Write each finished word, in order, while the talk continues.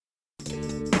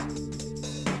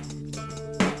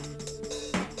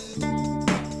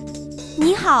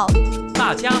好，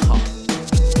大家好。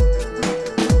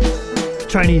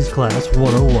Chinese Class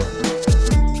 101.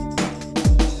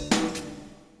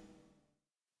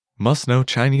 Must Know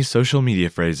Chinese Social Media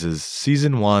Phrases,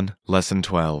 Season 1, Lesson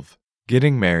 12.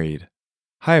 Getting Married.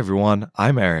 Hi everyone,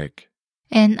 I'm Eric.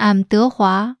 And I'm 德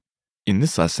华。 In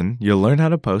this lesson, you'll learn how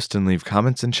to post and leave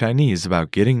comments in Chinese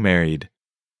about getting married.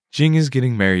 Jing is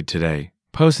getting married today.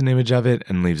 Post an image of it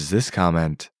and leaves this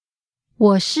comment.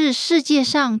 我是世界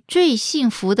上最幸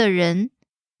福的人，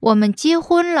我们结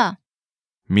婚了。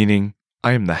 Meaning,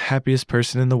 I am the happiest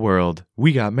person in the world.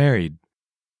 We got married.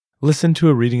 Listen to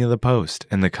a reading of the post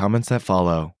and the comments that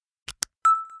follow.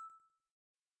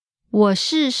 我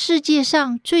是世界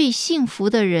上最幸福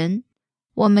的人，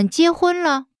我们结婚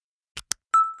了。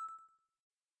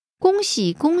恭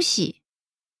喜恭喜，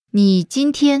你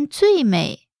今天最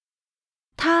美，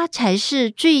他才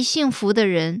是最幸福的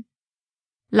人。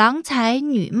郎才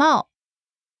女貌，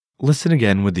 Listen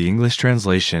again with the English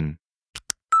translation.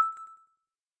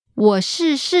 我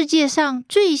是世界上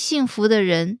最幸福的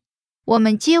人，我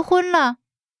们结婚了。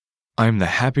 I'm the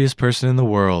happiest person in the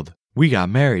world. We got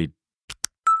married.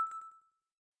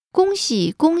 恭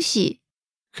喜恭喜，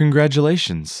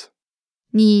 Congratulations.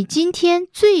 你今天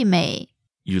最美，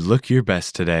 You look your best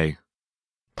today.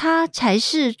 他才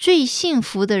是最幸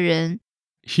福的人。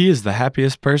 He is the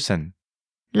happiest person.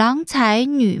 郎才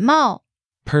女貌，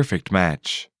 Perfect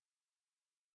match.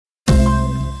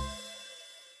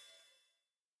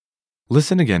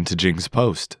 Listen again to Jing's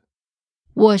post.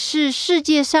 我是世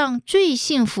界上最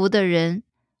幸福的人，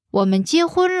我们结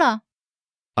婚了。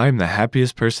 I'm the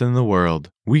happiest person in the world.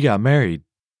 We got married.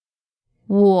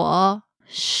 我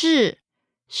是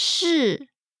世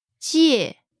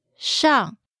界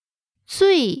上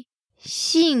最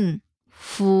幸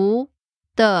福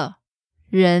的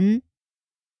人，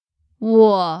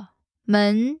我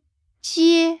们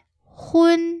结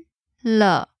婚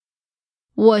了。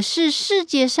我是世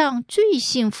界上最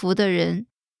幸福的人，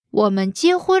我们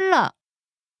结婚了。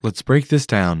 Let's break this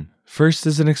down. First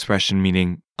is an expression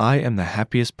meaning, I am the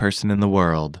happiest person in the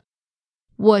world.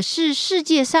 我是世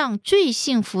界上最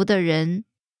幸福的人。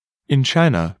 In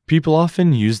China, people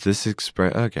often use this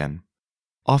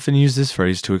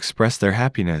phrase to express their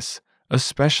happiness,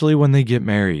 especially when they get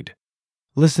married.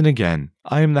 Listen again.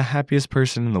 I am the happiest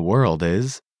person in the world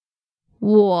is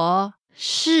我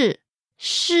是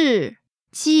世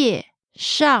界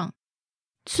上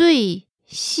最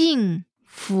幸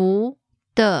福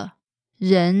的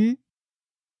人。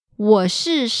我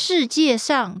是世界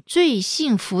上最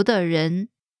幸福的人。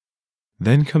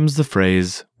 Then comes the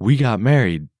phrase, we got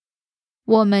married.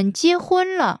 我们结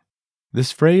婚了。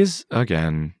 This phrase,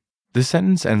 again, the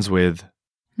sentence ends with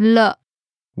了，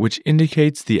 which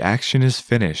indicates the action is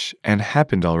finished and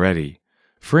happened already.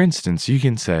 For instance, you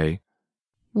can say,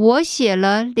 我写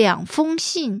了2封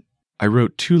信。 I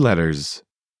wrote 2 letters.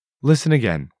 Listen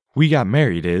again. We got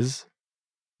married is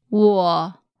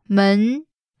我们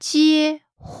结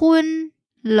婚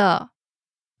了。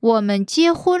我们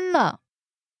结婚了。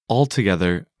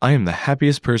 altogether, I am the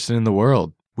happiest person in the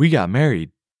world. We got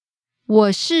married.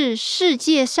 我是世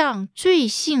界上最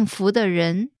幸福的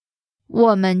人。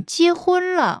我们结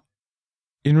婚了。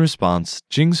 In response,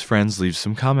 Jing's friends leave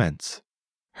some comments.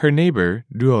 Her neighbor,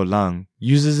 Duo Lang,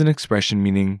 uses an expression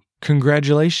meaning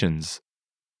congratulations.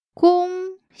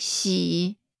 恭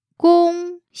喜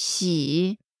恭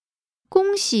喜，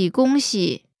恭喜恭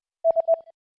喜，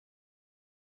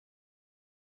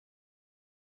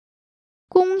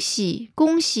恭喜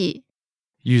恭喜。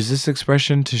 Use this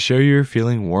expression to show you're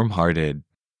feeling warm-hearted.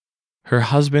 Her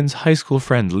husband's high school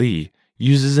friend Lee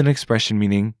uses an expression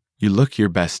meaning you look your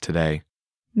best today.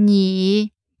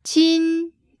 你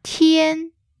今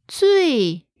天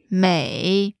最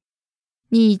美，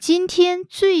你今天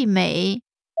最美，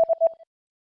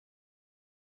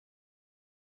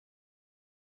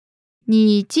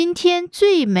你今天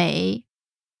最美。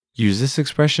 Use this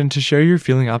expression to show you're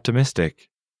feeling optimistic.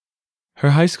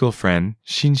 Her high school friend,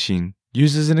 Xinxin,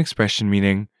 uses an expression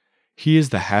meaning he is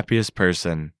the happiest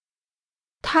person.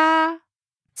 他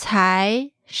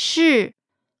才是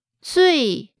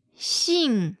最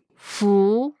幸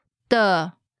福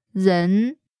的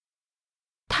人。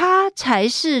他才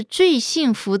是最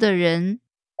幸福的人。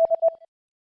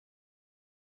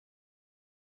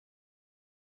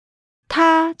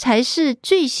他才是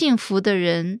最幸福的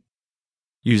人。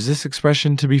 Use this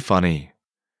expression to be funny.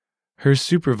 Her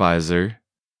supervisor,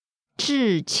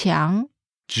 志强，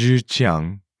 Zhi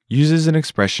Qiang, uses an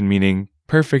expression meaning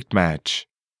perfect match.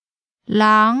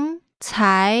 郎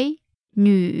才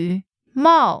女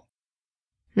貌，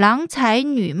郎才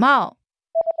女貌。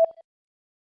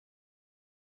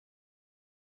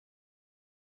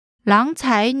郎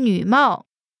才女貌。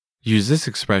 Use this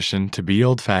expression to be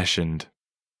old-fashioned.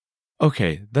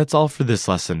 Okay, that's all for this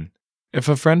lesson. If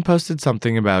a friend posted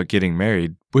something about getting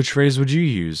married, which phrase would you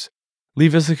use?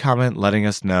 Leave us a comment letting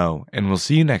us know, and we'll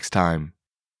see you next time.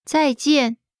 再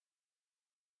见。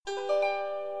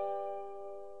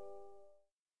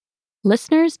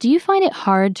 Listeners, do you find it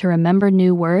hard to remember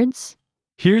new words?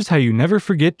 Here's how you never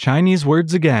forget Chinese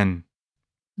words again.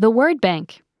 The Word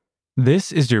Bank,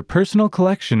 This is your personal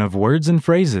collection of words and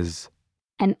phrases.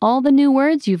 and all the new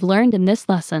words you've learned in this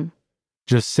lesson.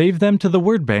 Just save them to the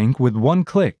word bank with one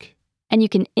click. And you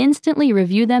can instantly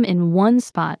review them in one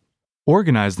spot,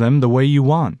 Organize them the way you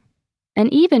want.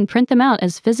 and even print them out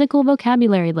as physical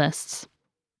vocabulary lists.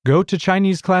 Go to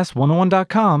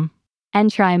ChineseClass101.com And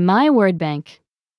try My Word Bank.